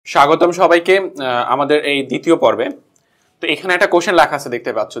স্বাগতম সবাইকে আমাদের এই দ্বিতীয় পর্বে। তো এখানে একটা কোশ্চেন লেখা আছে,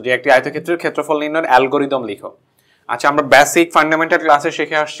 দেখতে পাচ্ছ যে একটি আয়তক্ষেত্রের ক্ষেত্রফল নির্ণয়ের অ্যালগরিদম লিখো। আচ্ছা, আমরা বেসিক ফান্ডামেন্টাল ক্লাসে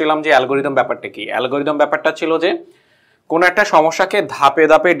শিখে আসছিলাম যে অ্যালগরিদম ব্যাপারটা কি। অ্যালগরিদম ব্যাপারটা ছিল যে কোনো একটা সমস্যাকে ধাপে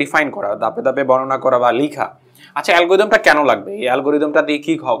ধাপে ডিফাইন করা, ধাপে ধাপে বর্ণনা করা বা লেখা। আচ্ছা, অ্যালগরিদমটা কেন লাগবে? এই অ্যালগরিদমটা দিয়ে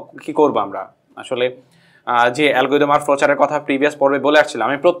কি করবো আমরা? আসলে যে অ্যালগরিদম আর ফ্লোচার্টের কথা প্রিভিয়াস পর্বে বলে আসছিলাম,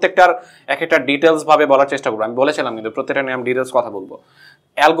 আমি প্রত্যেকটার একটা ডিটেলস ভাবে বলার চেষ্টা করবো। আমি বলেছিলাম কিন্তু প্রত্যেকটা নিয়ে আমি ডিটেলস কথা বলবো।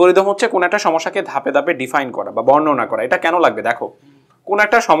 অ্যালগরিদম হচ্ছে কোন একটা সমস্যাকে ধাপে ধাপে ডিফাইন করা বা বর্ণনা করা। এটা কেন লাগবে? দেখো, কোন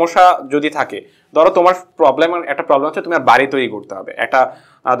একটা সমস্যা যদি থাকে, ধরো তোমার একটা প্রবলেম হচ্ছে, তুমি বাড়ি তৈরি করতে হবে,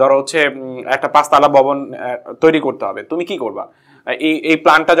 ধরো হচ্ছে একটা 5 তলা ভবন তৈরি করতে হবে। তুমি কি করবা? এই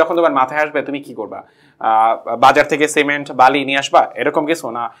প্ল্যানটা যখন তোমার মাথায় আসবে, তুমি কি করবা? বাজার থেকে সিমেন্ট বালি নিয়ে আসবা, এরকম কিছু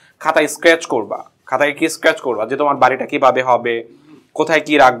না। খাতায় স্ক্র্যাচ করবা। খাতায় কি স্ক্র্যাচ করবা যে তোমার বাড়িটা কিভাবে হবে, কোথায়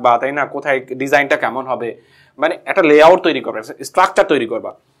কি রাখবা, তাই না, কোথায় ডিজাইনটা কেমন হবে, মানে একটা লেআউট তৈরি করবা, স্ট্রাকচার তৈরি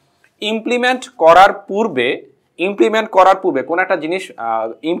করবা। ইমপ্লিমেন্ট করার পূর্বে কোন একটা জিনিস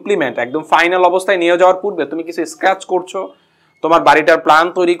ইমপ্লিমেন্ট একদম ফাইনাল অবস্থায় নিয়ে যাওয়ার পূর্বে তুমি কিছু স্ক্র্যাচ করছো, তোমার বাড়িটার প্ল্যান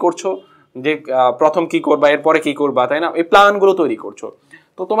তৈরি করছো, যে প্রথম কি করবা, এরপরে কি করবা, তাই না, এই প্ল্যানগুলো তৈরি করছো।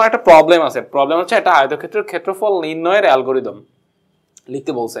 তো তোমার একটা প্রবলেম হচ্ছে একটা আয়তক্ষেত্রের ক্ষেত্রফল নির্ণয়ের অ্যালগরিদম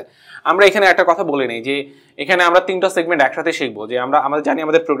লিখতে বলছে। আমরা এখানে একটা কথা বলে নেই যে এখানে আমরা 3টা সেগমেন্ট একসাথে শিখবো। যে আমরা জানি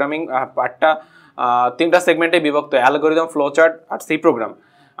আমাদের প্রোগ্রামিং পার্টটা 3টা সেগমেন্টে বিভক্ত: অ্যালগরিদম, ফ্লোচার্ট আর সি প্রোগ্রাম।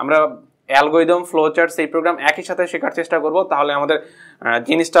 আমরা অ্যালগরিদম, ফ্লোচার্ট, সি প্রোগ্রাম একই সাথে শেখার চেষ্টা করব, তাহলে আমাদের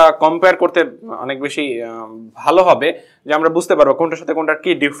জিনিসটা কম্পেয়ার করতে অনেক বেশি ভালো হবে, যে আমরা বুঝতে পারবো কোনটার সাথে কোনটার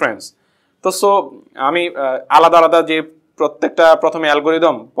কি ডিফারেন্স। তো আমি আলাদা আলাদা যে প্রত্যেকটা প্রথমে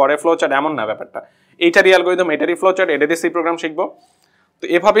অ্যালগরিদম পরে ফ্লোচার্ট এমন না ব্যাপারটা। এইটারই অ্যালগরিদম, এটারই ফ্লোচার্ট, এটারই সি প্রোগ্রাম শিখবো। তো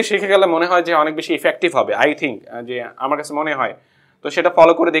এভাবে শিখে গেলে মনে হয় যে অনেক বেশি ইফেক্টিভ হবে, আই থিঙ্ক, যে আমার কাছে মনে হয়। তো সেটা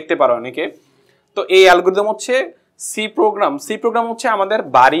ফলো করে দেখতে পারো অনেকে। তো এই অ্যালগরিদম হচ্ছে সি প্রোগ্রাম হচ্ছে আমাদের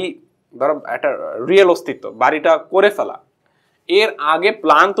বাড়ি, ধরো একটা রিয়েল অস্তিত্ব, বাড়িটা করে ফেলা। এর আগে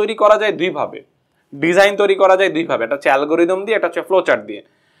প্ল্যান তৈরি করা যায় দুইভাবে, ডিজাইন তৈরি করা যায় দুইভাবে, একটা হচ্ছে অ্যালগরিদম দিয়ে, একটা হচ্ছে ফ্লোচার্ট দিয়ে।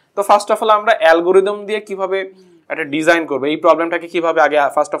 তো ফার্স্ট অফ অল আমরা অ্যালগরিদম দিয়ে কিভাবে একটা ডিজাইন করবো, এই প্রবলেমটাকে কিভাবে আগে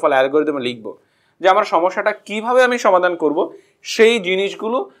ফার্স্ট অফ অল অ্যালগরিদমে লিখবো, যে আমার সমস্যাটা কিভাবে আমি সমাধান করব, সেই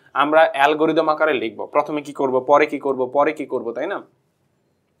জিনিসগুলো আমরা অ্যালগরিদম আকারে লিখবো। প্রথমে কি করব, পরে কি করব, পরে কি করব, তাই না,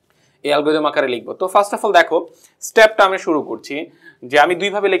 এই অ্যালগরিদম আকারে লিখবো। তো ফার্স্ট অফ অল দেখো, স্টেপটা আমি শুরু করছি, যে আমি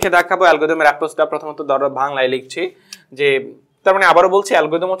দুইভাবে লিখে দেখাবো অ্যালগরিদমের অ্যাপ্রোচটা। প্রথমত ধরো বাংলায় লিখছি, যে তার মানে আবারও বলছি,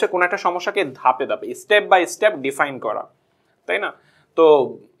 অ্যালগরিদম হচ্ছে কোন একটা সমস্যাকে ধাপে ধাপে স্টেপ বাই স্টেপ ডিফাইন করা, তাই না। তো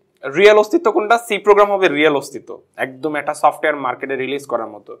রিয়েল অস্তিত্ব কোনটা? সি প্রোগ্রাম হবে রিয়েল অস্তিত্ব, একদম একটা সফটওয়্যার মার্কেটে রিলিজ করার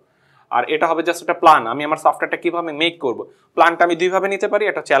মতো। আর এটা হবে জাস্ট একটা প্ল্যান, আমি আমার সফটওয়্যারটা কিভাবে মেক করব। প্ল্যানটা আমি দুইভাবে নিতে পারি,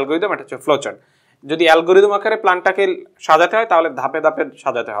 এটা হচ্ছে অ্যালগরিদম, এটা হচ্ছে ফ্লোচার্ট। যদি অ্যালগরিদম আকারে প্ল্যানটাকে সাজাতে হয়, তাহলে ধাপে ধাপে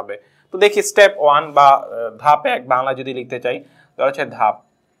সাজাতে হবে। তো দেখি স্টেপ 1 বা ধাপ 1 বাংলা যদি লিখতে চাই, তাহলে হচ্ছে ধাপ,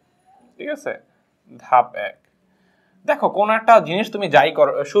 ঠিক আছে, ধাপ 1। দেখো, কোন একটা জিনিস তুমি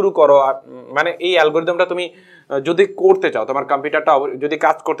শুরু করো, মানে এই অ্যালগরিদমটা তুমি যদি করতে চাও, তোমার কম্পিউটারটা যদি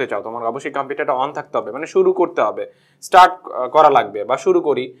কাজ করতে চাও, তোমার অবশ্যই কম্পিউটারটা অন থাকতে হবে, মানে শুরু করতে হবে, স্টার্ট করা লাগবে, বা শুরু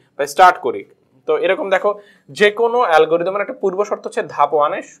করি বা স্টার্ট করি। তো এরকম দেখো, যে কোনো অ্যালগরিদমের একটা পূর্ব শর্ত হচ্ছে ধাপ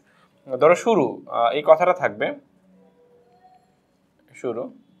 1 এ ধরো শুরু, এই কথাটা থাকবে, শুরু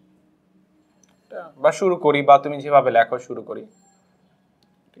বা শুরু করি, বা তুমি যেভাবে লেখো শুরু করি,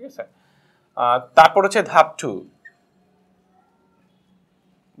 ঠিক আছে। তারপর হচ্ছে ধাপ 2,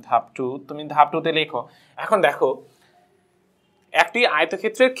 তুমি ধাপ 2 তে লেখো। এখন দেখো, একটি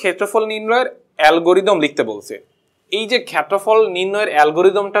আয়তক্ষেত্রের ক্ষেত্রফল নির্ণয়ের অ্যালগরিদম লিখতে বলছে। এই যে ক্ষেত্রফল নির্ণয়ের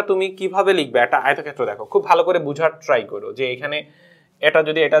অ্যালগরিদমটা তুমি কিভাবে লিখবে একটা আয়তক্ষেত্র, দেখো খুব ভালো করে বোঝার ট্রাই করো, যে এখানে এটা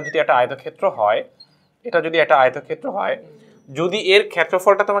যদি একটা আয়তক্ষেত্র হয়, যদি এর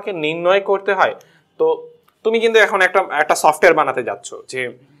ক্ষেত্রফলটা তোমাকে নির্ণয় করতে হয়, তো তুমি কিন্তু এখন একটা সফটওয়্যার বানাতে যাচ্ছ, যে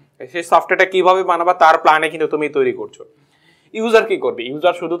সেই সফটওয়্যারটা কিভাবে বানাবা তার প্ল্যানে কিন্তু তুমি তৈরি করছো। ইউজার কি করবে?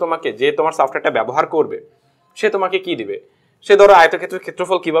 ইউজার শুধু তোমাকে, যে তোমার সফটওয়্যারটা ব্যবহার করবে, সে তোমাকে কি দিবে? সে ধরো আয়তক্ষেত্রের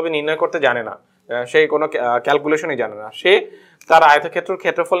ক্ষেত্রফল কিভাবে নির্ণয় করতে জানে না, সে কোনো ক্যালকুলেশনই জানে না, সে তার আয়তক্ষেত্রের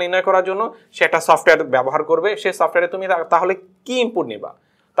ক্ষেত্রফল নির্ণয় করার জন্য সে একটা সফটওয়্যার ব্যবহার করবে। সে সফটওয়্যারে তুমি তাহলে কি ইনপুট নিবা,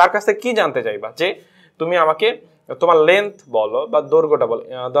 তার কাছে কি জানতে চাইবা, যে তুমি আমাকে তোমার লেন্থ বলো বা দৈর্ঘ্যটা বলো,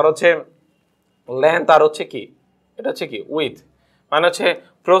 ধর হচ্ছে লেন্থ, আর হচ্ছে কি, এটা হচ্ছে কি উইথ, মানে হচ্ছে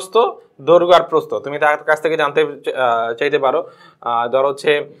প্রস্থ, দৈর্ঘ্য আর প্রস্থ, তুমি তার কাছ থেকে জানতে চাইতে পারো। ধর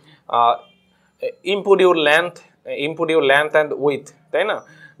হচ্ছে input your length and with, তাই না।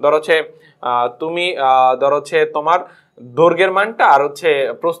 ধর হচ্ছে তুমি ধর হচ্ছে তোমার দৈর্ঘ্যের মানটা আর হচ্ছে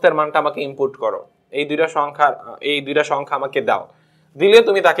প্রস্থের মানটা আমাকে ইনপুট করো, এই দুইটা সংখ্যা আমাকে দাও, দিলে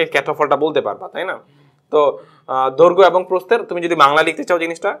তুমি তাকে ক্ষেত্রফলটা বলতে পারবা, তাই না। তো দৈর্ঘ্য এবং প্রস্থের তুমি যদি বাংলা লিখতে চাও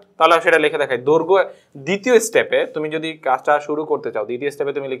জিনিসটা তাহলে সেটা লিখে দেখাই। দৈর্ঘ্য দ্বিতীয় স্টেপে তুমি যদি কাজটা শুরু করতে চাও, দ্বিতীয়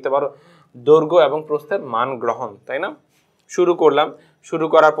স্টেপে তুমি লিখতে পারো দৈর্ঘ্য এবং প্রস্থের মান গ্রহণ, তাই না? শুরু করলাম, শুরু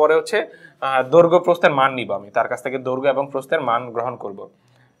করার পরে হচ্ছে দৈর্ঘ্য প্রস্থের মান নিব, আমি তার কাছ থেকে দৈর্ঘ্য এবং প্রস্থের মান গ্রহণ করব।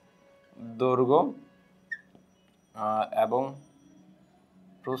 দৈর্ঘ্য এবং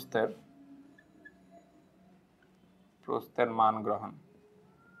প্রস্থের মান গ্রহণ।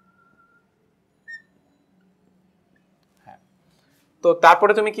 হ্যাঁ, তো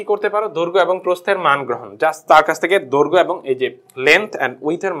তারপরে তুমি কি করতে পারো, দৈর্ঘ্য এবং প্রস্থের মান গ্রহণ, জাস্ট তার কাছ থেকে দৈর্ঘ্য এবং এই যে লেন্থ এন্ড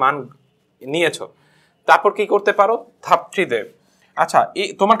উইথের মান নিয়েছো। তারপর কি করতে পারো, ধাপ 3 তে আচ্ছা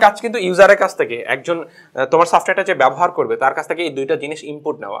তোমার কাজ কিন্তু ইউজারের কাছ থেকে, একজন তোমার সফটওয়্যারটা যে ব্যবহার করবে তার কাছ থেকে এই দুইটা জিনিস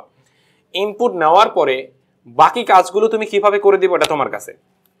ইনপুট নেওয়া। ইনপুট নেওয়ার পরে বাকি কাজগুলো তুমি কিভাবে করে দিবে এটা তোমার কাছে।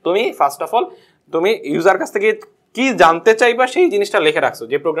 তুমি ফার্স্ট অফ অল তুমি ইউজার কাছ থেকে কি জানতে চাইবা সেই জিনিসটা লিখে রাখছো,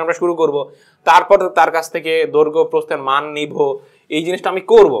 যে প্রোগ্রামটা শুরু করব তারপর তার কাছ থেকে দৈর্ঘ্য প্রস্থের মান নিব, এই জিনিসটা আমি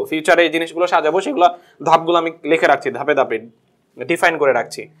করব, ফিউচারে এই জিনিসগুলো সাজাবো, সেগুলো ধাপগুলো আমি লিখে রাখছি, ধাপে ধাপে ডিফাইন করে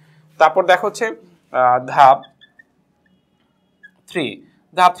রাখছি। তারপর দেখো হচ্ছে ধাপ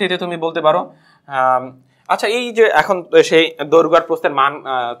 3 তে তুমি বলতে পারো আচ্ছা এই যে এখন সেই দৈর্ঘ্য আর প্রস্থের মান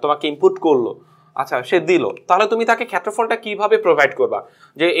তোমাকে ইনপুট করলো, আচ্ছা সে দিল, তাহলে তুমি তাকে ক্ষেত্রফলটা কিভাবে প্রোভাইড করবা,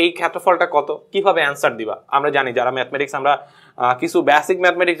 যে এই ক্ষেত্রফলটা কত, কিভাবে অ্যান্সার দিবা। আমরা জানি যারা ম্যাথমেটিক্স, আমরা কিছু বেসিক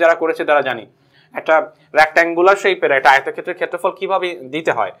ম্যাথমেটিক্স যারা করেছে তারা জানি একটা রেক্ট্যাঙ্গুলার শেপের একটা আয়তক্ষেত্রের ক্ষেত্রফল কিভাবে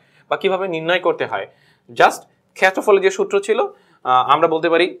দিতে হয় বা কিভাবে নির্ণয় করতে হয়। জাস্ট ক্ষেত্রফলের যে সূত্র ছিল আমরা বলতে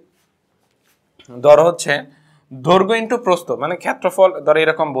পারি, ধরো হচ্ছে দৈর্ঘ্য ইনটু প্রস্থ, মানে ক্ষেত্রফল ধরো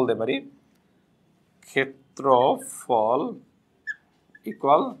এরকম বলতে পারি, ক্ষেত্রফল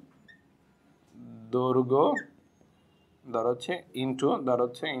ইকুয়াল দৈর্ঘ্য ধরো হচ্ছে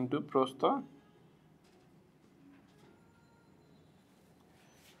ইনটু প্রস্থ,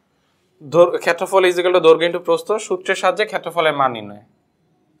 ক্ষেত্রফল ইজ ইকুয়াল টু দৈর্ঘ্য ইনটু প্রস্থ, সূত্রের সাহায্যে ক্ষেত্রফলের মান নির্ণয়,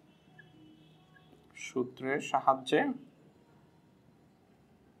 সূত্রের সাহায্যে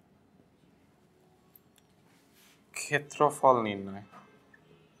ক্ষেত্রফল নির্ণয়।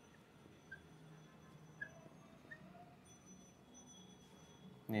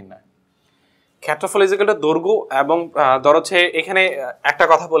 ক্ষেত্রফল ইজ ইকুয়াল টু দৈর্ঘ্য এবং ধরো হচ্ছে এখানে একটা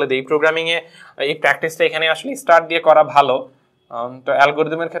কথা বলে দিই, প্রোগ্রামিং এ এই প্র্যাকটিসটা এখানে আসলে স্টার্ট দিয়ে করা ভালো, তো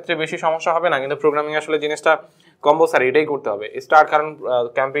অ্যালগরিদমের ক্ষেত্রে বেশি সমস্যা হবে না, কিন্তু প্রোগ্রামিং আসলে জিনিসটা কম্পালসারি এটাই করতে হবে স্টার্ট, কারণ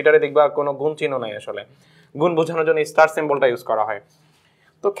কম্পিউটারে দেখবা কোনো গুণ চিহ্ন নাই, আসলে গুণ বোঝানোর জন্য স্টার সিম্বলটা ইউজ করা হয়।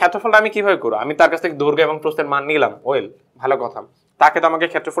 তো ক্ষেত্রফলটা আমি কিভাবে করব, আমি তার কাছ থেকে দৈর্ঘ্য এবং প্রস্থের মান নিলাম, ওয়েল ভালো কথা, তাকে তো আমাকে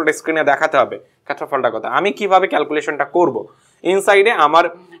ক্ষেত্রফলটা স্ক্রিনে দেখাতে হবে, ক্ষেত্রফলটা কথা আমি কিভাবে ক্যালকুলেশনটা করব, ইনসাইডে আমার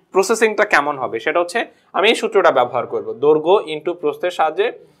প্রসেসিংটা কেমন হবে, সেটা হচ্ছে আমি এই সূত্রটা ব্যবহার করব, দৈর্ঘ্য ইনটু প্রস্থের সাহায্যে,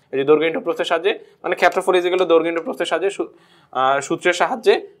 এই যে দৈর্ঘ্য ইনটু প্রস্থের সাহায্যে, মানে ক্ষেত্রফল ইজ ইকুয়াল টু দৈর্ঘ্য ইনটু প্রস্থের সাহায্যে সূত্রের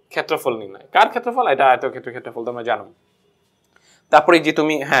সাহায্যে ক্ষেত্রফল নির্ণয়। কার ক্ষেত্রফল, এটা আয়তক্ষেত্রের ক্ষেত্রফল, তোমরা জানো। তারপরে যে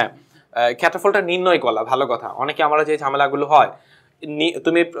তুমি ক্ষেত্রফলটা নির্ণয় করলা, ভালো কথা, অনেকে আমরা যে ঝামেলাগুলো হয়,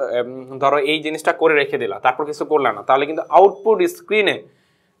 তুমি ধরো এই জিনিসটা করে রেখে দিলা, তারপর কিছু করলা না, তাহলে কিন্তু আউটপুট স্ক্রিনে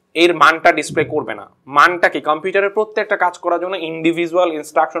এর মানটা ডিসপ্লে করবে না। মানটা কি, কম্পিউটারের প্রত্যেকটা কাজ করার জন্য ইন্ডিভিজুয়াল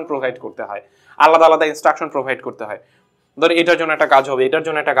ইনস্ট্রাকশন প্রোভাইড করতে হয়, আলাদা আলাদা ইনস্ট্রাকশন প্রোভাইড করতে হয়। ধরো এটার জন্য একটা কাজ হবে, এটার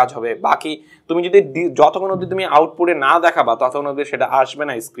জন্য একটা কাজ হবে, বাকি তুমি যদি যতক্ষণ অবধি তুমি আউটপুটে না দেখাবা ততক্ষণ অবধি সেটা আসবে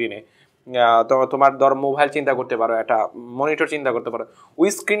না স্ক্রিনে। তো তোমার ধর মোবাইল চিন্তা করতে পারো, একটা মনিটর চিন্তা করতে পারো, ওই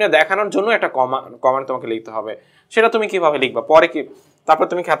স্ক্রিনে দেখানোর জন্য একটা কমান্ড তোমাকে লিখতে হবে, সেটা তুমি কিভাবে লিখবা, পরে কি তারপর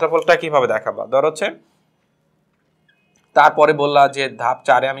তুমি ক্ষেত্রফলটা কিভাবে দেখাবা। ধর হচ্ছে তারপরে বললা যে ধাপ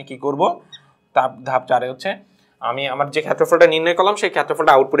 4 আমি কি করব, ধাপ 4 হচ্ছে আমি আমার যে ক্ষেত্রফলটা নির্ণয় করলাম সেই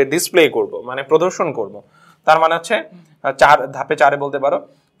ক্ষেত্রফলটা আউটপুটে ডিসপ্লে করব, মানে প্রদর্শন করব। তার মানে হচ্ছে ধাপে 4 বলতে পারো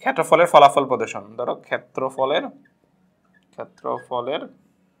ক্ষেত্রফলের ফলাফল প্রদর্শন। ধরো ক্ষেত্রফলের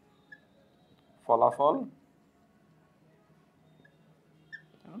ফলাফল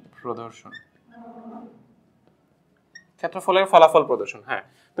প্রদর্শন, ক্ষেত্রফলের ফলাফল প্রদর্শন। হ্যাঁ,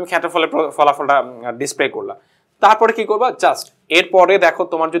 তুমি ক্ষেত্রফলের ফলাফলটা ডিসপ্লে করলা, তারপরে কি করবা, জাস্ট এরপরে দেখো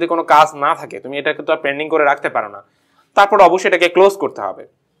তোমার যদি কোনো কাজ না থাকে তুমি এটাকে তো পেন্ডিং করে রাখতে পারো না, তারপর অবশ্যই এটাকে ক্লোজ করতে হবে।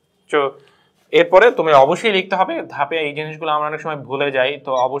 তো এরপরে তুমি অবশ্যই লিখতে হবে ধাপে, এই জিনিসগুলো আমরা অনেক সময় ভুলে যাই,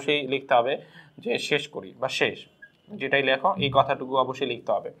 তো অবশ্যই লিখতে হবে যে শেষ করি বা শেষ, যেটাই লেখো এই কথাটুকু অবশ্যই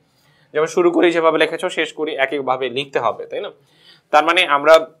লিখতে হবে, যেমন শুরু করি যেভাবে লিখেছো শেষ করি একইভাবে লিখতে হবে, তাই না? তার মানে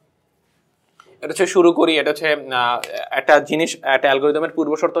আমরা এটা হচ্ছে শুরু করি, এটা হচ্ছে একটা জিনিস, একটা অ্যালগরিদমের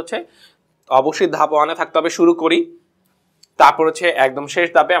পূর্ব শর্ত হচ্ছে অবশ্যই ধাপ 1 থাকতে হবে শুরু করি, তারপর হচ্ছে একদম শেষ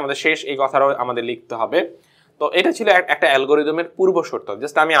ধাপে আমাদের শেষ এই কথাটাও আমাদের লিখতে হবে। তো এটা ছিল একটা অ্যালগরিদমের পূর্ব শর্ত।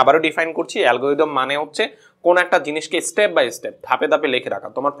 জাস্ট আমি আবারও ডিফাইন করছি, অ্যালগরিদম মানে হচ্ছে কোন একটা জিনিসকে স্টেপ বাই স্টেপ ধাপে ধাপে লিখে রাখা।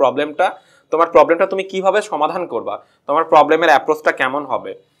 তোমার প্রবলেমটা তুমি কিভাবে সমাধান করবা, তোমার প্রবলেমের অ্যাপ্রোচটা কেমন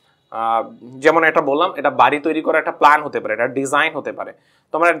হবে, যেমন এটা বললাম, এটা বাড়ি তৈরি করা একটা প্ল্যান হতে পারে, এটা ডিজাইন হতে পারে।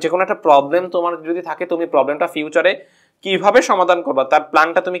 তোমার যে কোনো একটা প্রবলেম তোমার যদি থাকে, তুমি প্রবলেমটা ফিউচারে কিভাবে সমাধান করবা, তার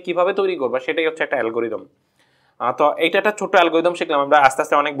প্ল্যানটা তুমি কিভাবে তৈরি করবা, সেটাই হচ্ছে একটা অ্যালগোরিদম। তো এইটা একটা ছোট্ট অ্যালগোরিদম শিখলাম, আমরা আস্তে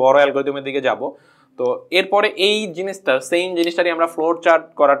আস্তে অনেক বড় অ্যালগোরিদমের দিকে যাব। তো এরপরে এই জিনিসটা, সেম জিনিসটারই আমরা ফ্লোর চার্ট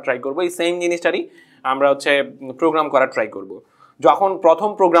করার ট্রাই করবো, এই সেম জিনিসটারই আমরা হচ্ছে প্রোগ্রাম করার ট্রাই করব। যখন প্রথম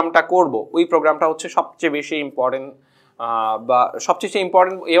প্রোগ্রামটা করব, ওই প্রোগ্রামটা হচ্ছে সবচেয়ে বেশি ইম্পর্টেন্ট, বা সবচেয়ে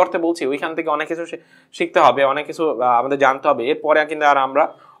ইম্পর্টেন্ট এই অর্থে বলছি, ওইখান থেকে অনেক কিছু শিখতে হবে, অনেক কিছু আমাদের জানতে হবে। এরপরে কিন্তু আর আমরা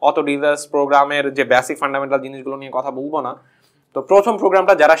অত ডিটেইলস প্রোগ্রামের যে বেসিক ফান্ডামেন্টাল জিনিসগুলো নিয়ে কথা বলবো না। তো প্রথম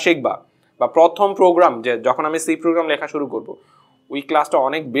প্রোগ্রামটা যারা শিখবা, বা প্রথম প্রোগ্রাম যে যখন আমি সি প্রোগ্রাম লেখা শুরু করব, ওই ক্লাসটা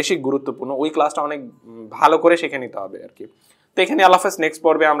অনেক বেশি গুরুত্বপূর্ণ, ওই ক্লাসটা অনেক ভালো করে শিখে নিতে হবে আর কি। তো এখানে আল্লাহ হাফেজ, নেক্সট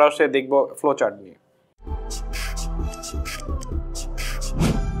পর্বে আমরা দেখবো ফ্লো চার্ট নিয়ে।